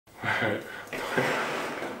Alright.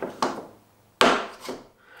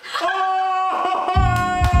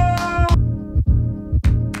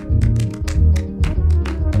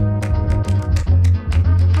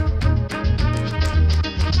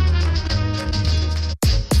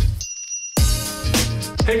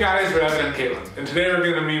 Hey guys, we're Evan and Katelyn, and today we're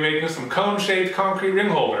going to be making some cone-shaped concrete ring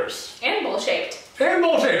holders. And bowl-shaped. And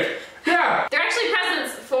bowl-shaped! Yeah! They're actually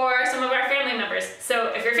presents for some of our family members. So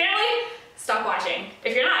if you're family, stop watching.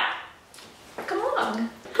 If you're not, come along.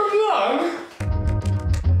 Come along!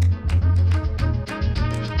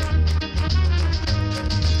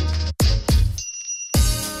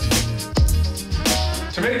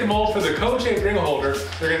 To make the mold for the cone-shaped ring holder,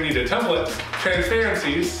 you're going to need a template,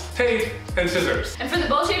 transparencies, tape, and scissors. And for the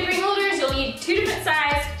bowl-shaped ring holders, you'll need 2 different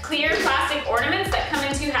size clear plastic ornaments that come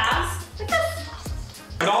in 2 halves, like this.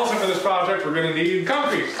 And also for this project, we're going to need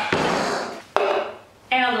concrete.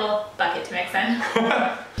 And a little bucket to mix in.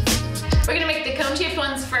 We're gonna make the cone-shaped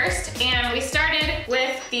ones first, and we started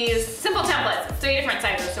with these simple templates, 3 different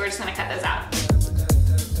sizes, so we're just gonna cut those out.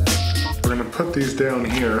 We're going to put these down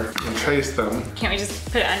here and trace them. Can't we just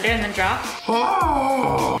put it under and then drop?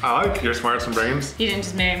 Oh! I like your smarts and brains. You didn't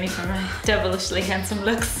just marry me for my devilishly handsome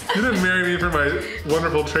looks. You didn't marry me for my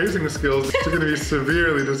wonderful tracing skills. You're going to be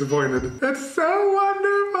severely disappointed. It's so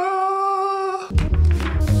wonderful!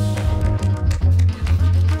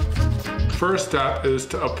 First step is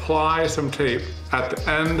to apply some tape at the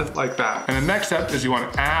end like that. And the next step is you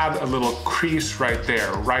want to add a little crease right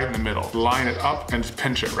there, right in the middle. Line it up and just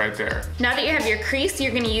pinch it right there. Now that you have your crease,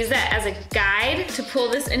 you're gonna use that as a guide to pull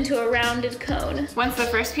this into a rounded cone. Once the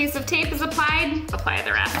first piece of tape is applied, apply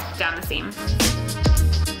the rest down the seam.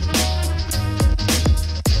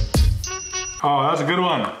 Oh, that's a good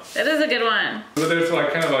one. That is a good one. So there's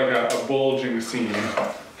like kind of like a bulging seam.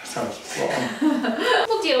 Sounds wrong.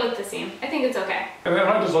 We'll deal with the seam. I think it's okay. And that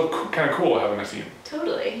might just look kind of cool having a seam.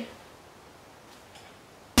 Totally.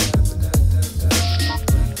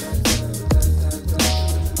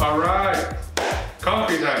 All right,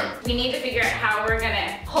 concrete time. We need to figure out how we're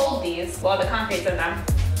gonna hold these while the concrete's in them.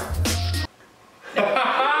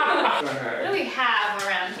 What do we have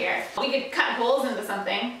around here? We could cut holes into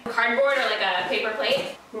something. Cardboard or like a paper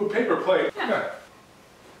plate. Ooh, paper plate. Yeah.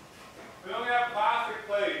 We only have plastic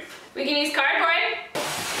plates. We can use cardboard.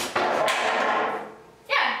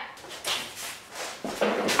 Yeah.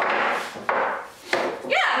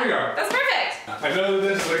 Yeah, There you go. that's perfect. I know that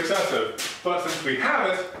this is excessive, but since we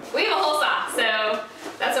have it, We have a hole saw, so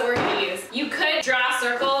that's what we're gonna use. You could draw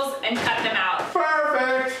circles and cut them out.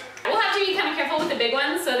 perfect. We'll have to be kind of careful with the big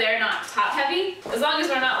ones so they're not top heavy. As long as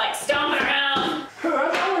we're not like stomping around.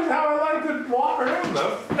 That's always how I like to walk around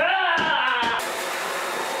though. Ah!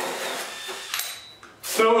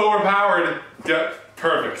 So overpowered, yet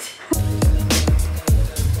perfect.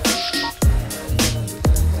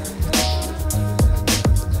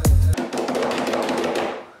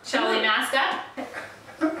 Shall we mask up?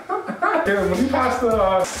 Katelyn, when you pass the...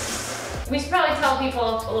 We should probably tell people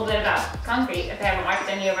a little bit about concrete if they haven't watched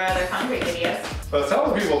any of our other concrete videos. Let's tell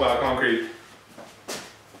the people about concrete.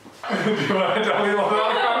 Do you want to tell people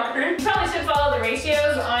about concrete? You probably should follow the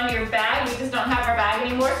ratios on your bag. We just don't have our bag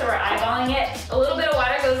anymore, so we're eyeballing it. A little bit of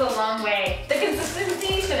water goes a long way. The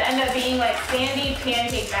consistency should end up being like sandy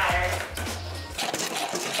pancake batter.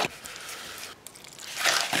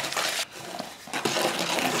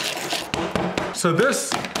 So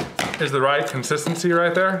this is the right consistency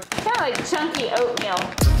right there. Kind of like chunky oatmeal.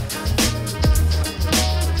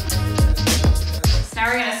 So now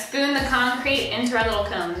we're gonna spoon the concrete into our little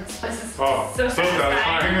cones. This is so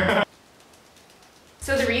satisfying.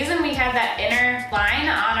 So the reason we have that inner line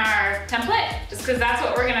on our template is because that's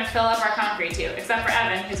what we're gonna fill up our concrete to, except for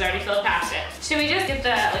Evan, who's already filled past it. Should we just get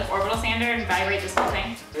the like orbital sander and vibrate this whole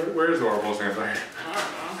thing? Where's the orbital sander?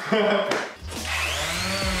 I don't know.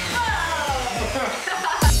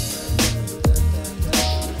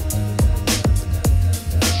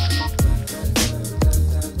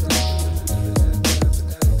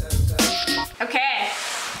 Okay,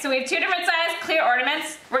 so we have 2 different size clear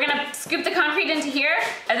ornaments. We're gonna scoop the concrete into here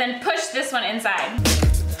and then push this one inside.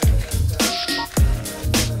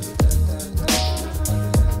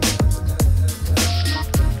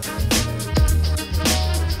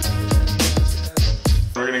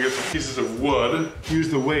 We're gonna get some pieces of wood, use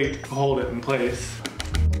the weight to hold it in place.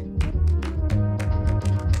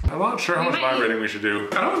 I'm not sure how much vibrating we should do.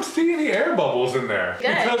 I don't see any air bubbles in there. Good.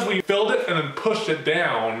 Because we filled it and then pushed it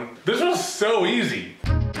down. This was so easy.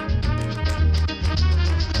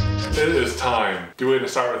 It is time. Do we want to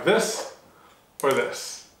start with this or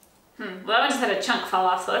this? Well, that one just had a chunk fall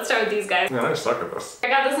off, so let's start with these guys. Man, I suck at this. I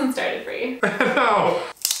got this one started for you. No.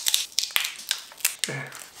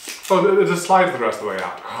 Oh, it just slides the rest of the way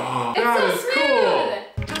out. Oh, that is cool.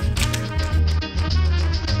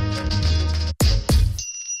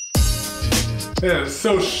 Yeah, it's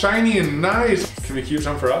so shiny and nice. Can we keep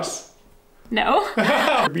some for us? No.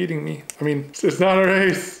 You're beating me. I mean, it's not a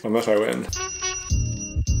race. Unless I win.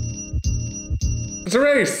 It's a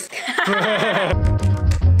race.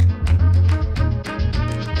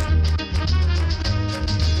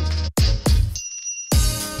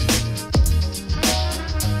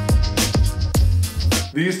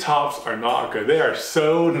 These tops are not good. They are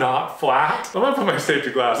so not flat. I'm gonna put my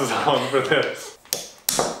safety glasses on for this.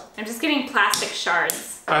 I'm just getting plastic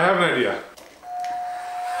shards. I have an idea.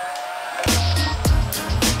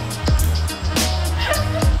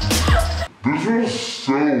 This was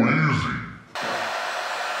so easy.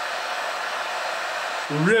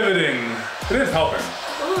 Riveting. It is helping.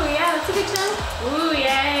 Ooh, yeah, that's a good chunk. Ooh,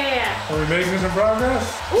 yeah. Are we making some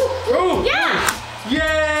progress? Ooh, yeah.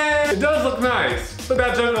 Yay! It does look nice, but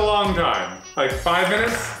that took a long time. Like 5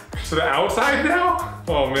 minutes to the outside now?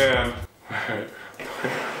 Oh man. That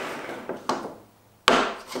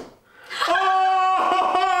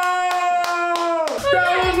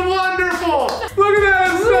was wonderful! Look at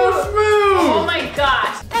that, it's so smooth! Oh my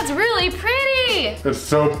gosh, that's really pretty! It's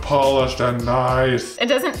so polished and nice. It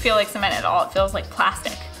doesn't feel like cement at all, it feels like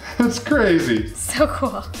plastic. It's crazy. So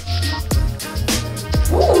cool.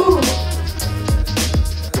 Ooh.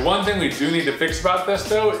 The one thing we do need to fix about this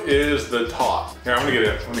though is the top. Here, I'm gonna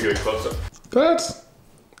get it close up. That's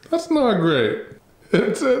not great.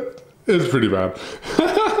 It's pretty bad.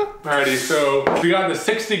 Alrighty, so we got the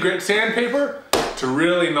 60 grit sandpaper to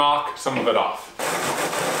really knock some of it off.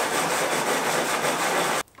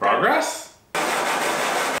 Progress?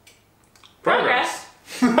 Progress.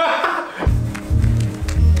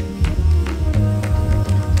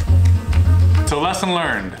 So lesson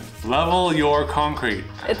learned, level your concrete.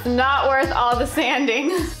 It's not worth all the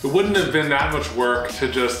sanding. It wouldn't have been that much work to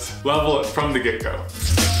just level it from the get-go.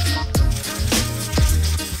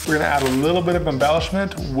 We're gonna add a little bit of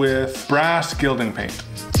embellishment with brass gilding paint.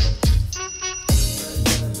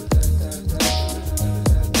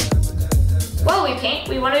 While we paint,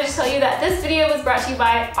 we wanted to tell you that this video was brought to you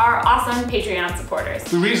by our awesome Patreon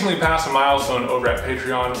supporters. We recently passed a milestone over at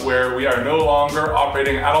Patreon where we are no longer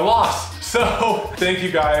operating at a loss. So thank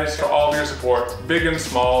you guys for all of your support, big and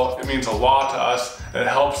small. It means a lot to us and it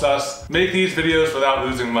helps us make these videos without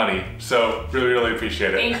losing money. So really, really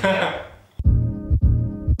appreciate it. Thank you.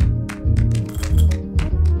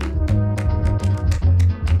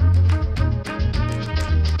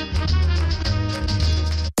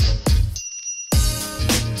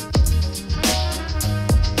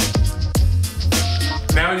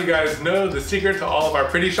 Now you guys know the secret to all of our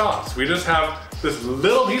pretty shots. We just have this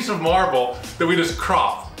little piece of marble that we just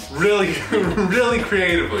crop really, really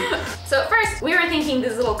creatively. So at first, we were thinking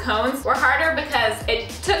these little cones were harder because it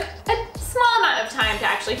took a small amount of time to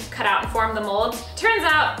actually cut out and form the molds. Turns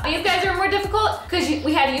out these guys are more difficult because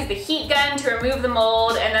we had to use the heat gun to remove the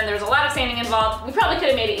mold, and then there's a lot of sanding involved. We probably could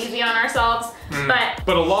have made it easy on ourselves,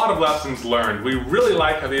 but a lot of lessons learned. We really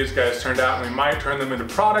like how these guys turned out, and we might turn them into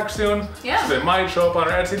products soon. Yeah. So they might show up on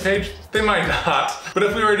our Etsy page. They might not. But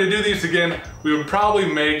if we were to do these again, we would probably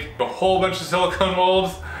make a whole bunch of silicone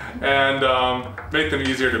molds and make them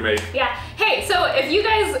easier to make. Yeah. Hey, so if you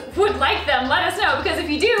guys would like them, let us know, because if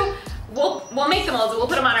you do, we'll make the molds and we'll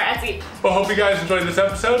put them on our Etsy. Well, hope you guys enjoyed this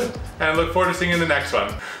episode and look forward to seeing you in the next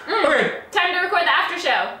one. Okay. Time to record the after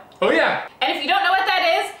show. Oh yeah. And if you don't know what that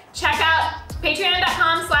is, check out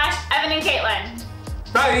patreon.com/Evan and Katelyn.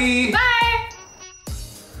 Bye. Bye.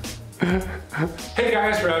 Hey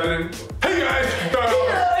guys, for Evan. Hey guys. Hey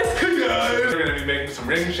guys. Hey guys. We're gonna be making some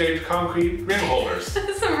ring-shaped concrete ring holders.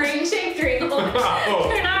 Some ring-shaped ring holders. Oh.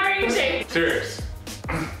 They're not ring-shaped. Serious.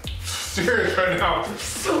 Serious right now.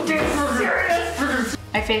 So damn serious.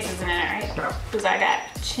 My face isn't in it, right? No. Because I got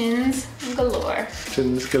chins galore.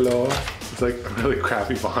 Chins galore. It's like a really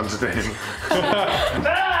crappy Bond's name.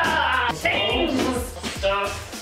 Things stuff.